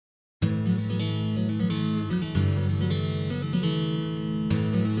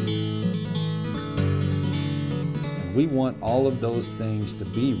We want all of those things to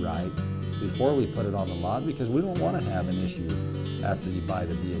be right before we put it on the lot, because we don't want to have an issue after you buy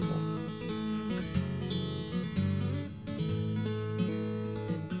the vehicle.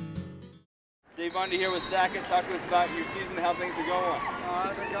 Dave Bundy here with Sackett. Talk to us about your season, how things are going.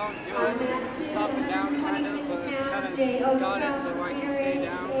 They're going good. It's up and down kind of, but kind of got it to where I can stay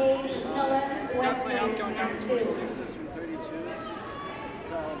down. Definitely helped going down to 26s from 32s.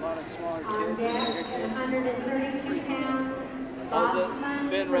 It's a lot of smaller kids and bigger kids. 132 pounds. How's it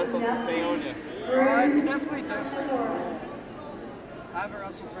been wrestling for Paonia? It's definitely different. I haven't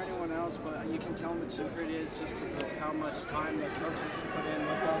wrestled for anyone else, but you can tell how much different it is just because of how much time the coaches put in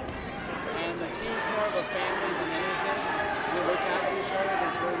with us. And the team's more of a family than anything. We look after each other,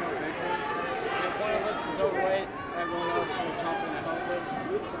 there's really no big one. And if one of us is overweight, everyone else will jump and help us. So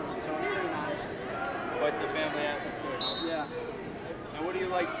it's pretty nice. Quite the family atmosphere, huh? Yeah. And what do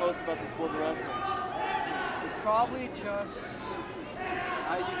you like most about the sport of wrestling? Probably just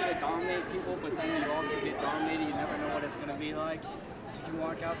you get to dominate people, but then you also get dominated. You never know what it's going to be like. So you can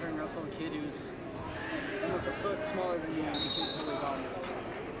walk out there and wrestle a kid who's almost a foot smaller than you, and you can totally dominate.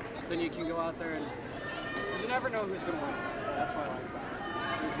 Then you can go out there and you never know who's going to win. So that's what I like about it.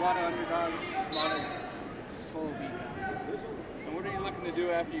 There's a lot of underdogs, a lot of just total beatdowns. And what are you looking to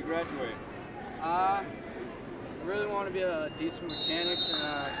do after you graduate? I really want to be a decent mechanic, and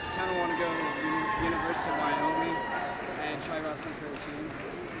kind of want to go to the University of Wyoming and try wrestling for the team.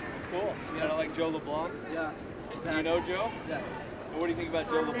 Cool. You kind of like Joe LeBlanc? Yeah. Do you know Joe? Yeah. And what do you think about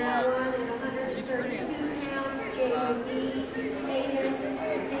Joe LeBlanc? He's pretty inspirational. It's different.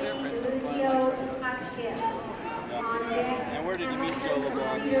 And where did you meet Joe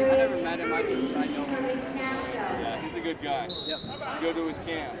LeBlanc? I never met him, I know him. Yeah, he's a good guy. Yep. You go to his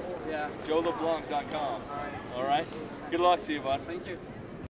camps. Yeah. JoeLeBlanc.com. All right. Good luck to you, bud. Thank you.